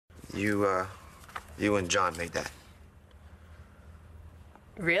You and John made that.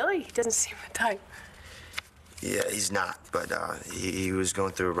 Really? He doesn't seem the type. Yeah, he's not, but he was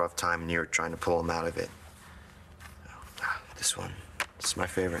going through a rough time and you were trying to pull him out of it. This is my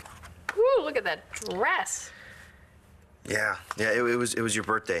favorite. Ooh, look at that dress. Yeah, it was your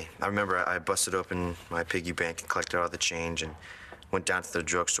birthday. I remember I busted open my piggy bank and collected all the change and went down to the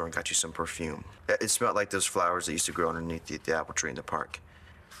drugstore and got you some perfume. It smelled like those flowers that used to grow underneath the apple tree in the park.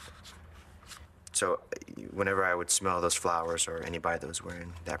 So whenever I would smell those flowers or anybody that was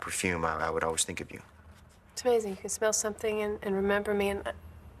wearing that perfume, I would always think of you. It's amazing. You can smell something and remember me, and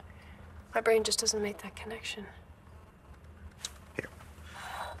my brain just doesn't make that connection. Here,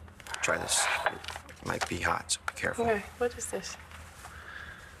 try this. It might be hot, so be careful. Okay, what is this?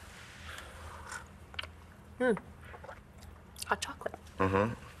 Hot chocolate.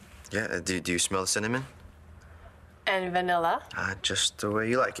 Mm-hmm. Yeah, do you smell the cinnamon? And vanilla. Just the way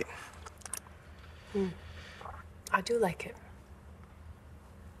you like it. I do like it.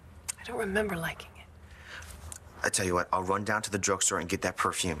 I don't remember liking it. I tell you what, I'll run down to the drugstore and get that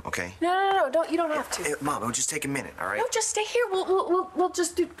perfume, okay? No, don't. You don't have to. Mom, it'll just take a minute, all right? No, just stay here. We'll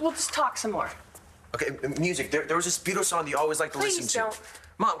just talk some more. Okay, music. There was this Beatles song that you always like to listen to. Please don't.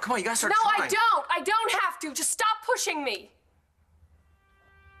 Mom, come on, you gotta start No, trying. I don't have to. Just stop pushing me.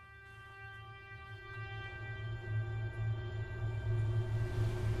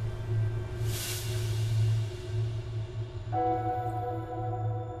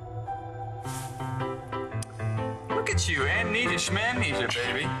 Look at you, amnesia schmamnesia,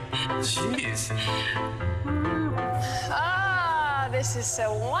 baby. Jeez. Ah, this is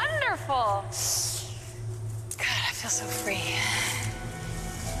so wonderful. God, I feel so free.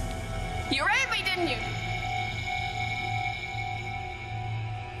 You raped me, didn't you?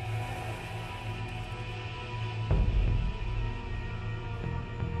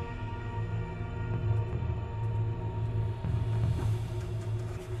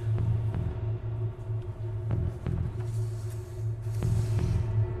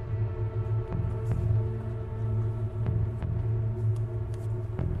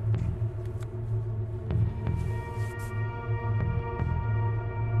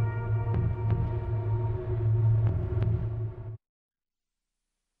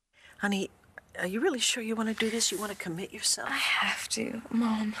 Honey, are you really sure you want to do this? You want to commit yourself? I have to,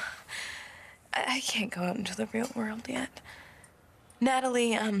 Mom. I can't go out into the real world yet.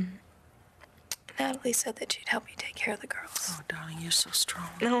 Natalie said that she'd help me take care of the girls. Oh, darling, you're so strong.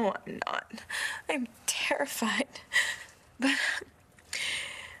 No, I'm not. I'm terrified. But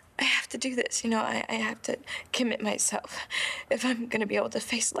I have to do this, you know. I have to commit myself if I'm going to be able to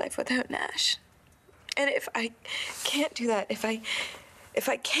face life without Nash. And if I can't do that, if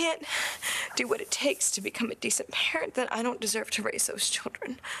I can't do what it takes to become a decent parent, then I don't deserve to raise those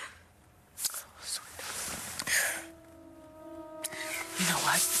children. You know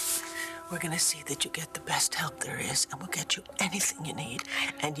what? We're going to see that you get the best help there is, and we'll get you anything you need.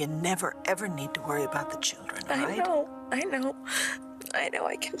 And you never, ever need to worry about the children, all right? I know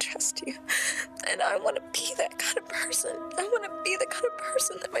I can trust you. And I want to be that kind of person. I want to be the kind of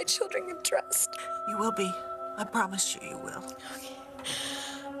person that my children can trust. You will be. I promise you, you will. Okay.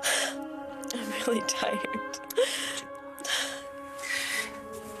 I'm really tired.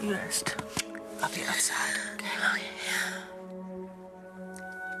 You rest. I'll be outside, okay? Okay.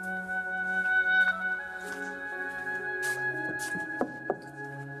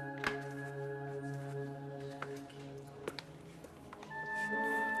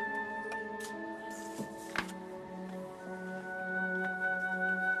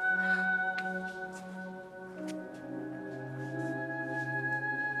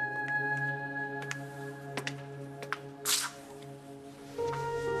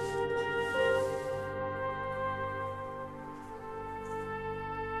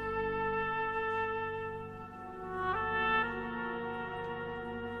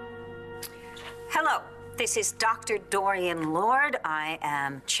 Hello, this is Dr. Dorian Lord. I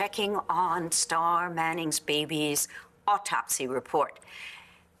am checking on Star Manning's baby's autopsy report.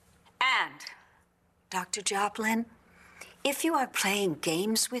 And, Dr. Joplin, if you are playing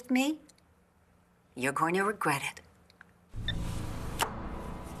games with me, you're going to regret it.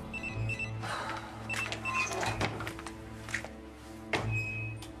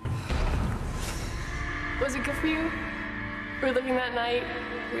 Was it good for you? Reliving that night?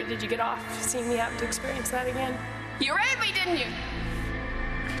 Or did you get off seeing me have to experience that again? You raped me, didn't you?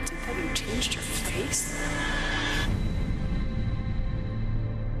 Did that you changed your face?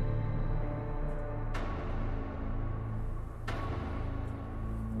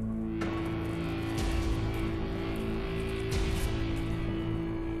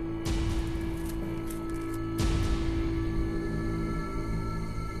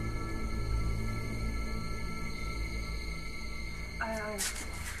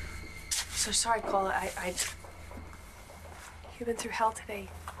 so sorry, Cole. You've been through hell today.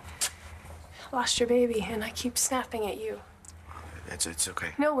 Lost your baby, and I keep snapping at you. It's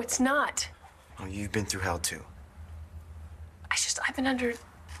okay. No, it's not. Oh, you've been through hell too. I've been under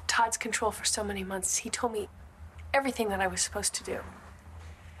Todd's control for so many months. He told me everything that I was supposed to do.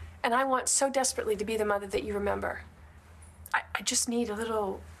 And I want so desperately to be the mother that you remember. I just need a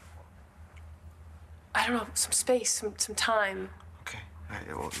little, I don't know, some space, some time. Okay. All right,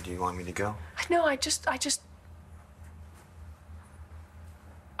 well, do you want me to go? No, I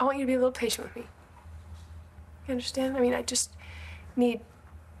want you to be a little patient with me. You understand? I mean, I just need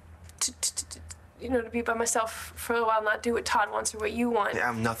to be by myself for a while, not do what Todd wants or what you want. Yeah,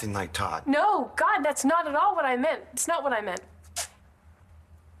 I'm nothing like Todd. No, God, that's not at all what I meant. It's not what I meant.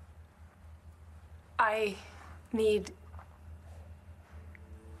 I need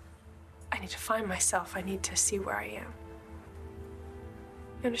to find myself. I need to see where I am.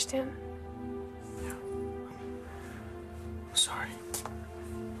 You understand? Yeah. I'm sorry.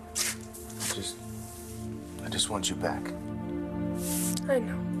 I just want you back. I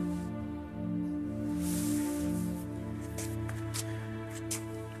know.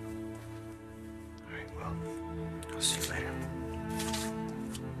 All right, well, I'll see you later.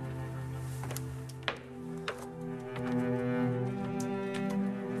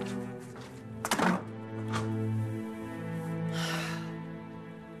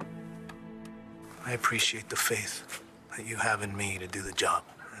 I appreciate the faith that you have in me to do the job,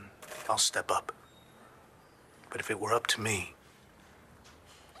 and I'll step up. But if it were up to me,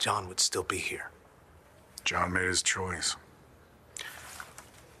 John would still be here. John made his choice.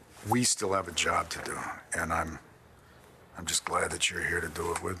 We still have a job to do, and I'm just glad that you're here to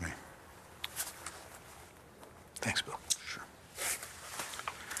do it with me. Thanks, Bill. Sure.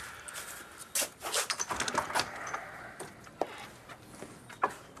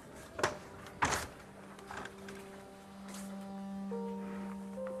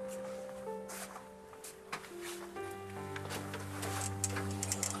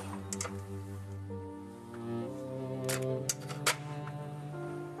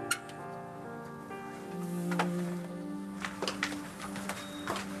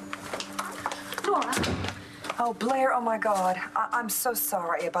 Oh, Blair, oh my God. I'm so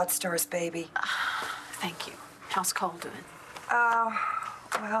sorry about Star's baby. Thank you. How's Cole doing?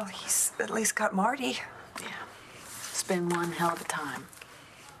 Well, he's at least got Marty. Yeah. It's been one hell of a time.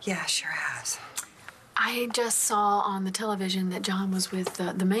 Yeah, sure has. I just saw on the television that John was with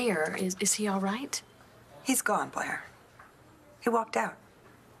the mayor. Is he all right? He's gone, Blair. He walked out.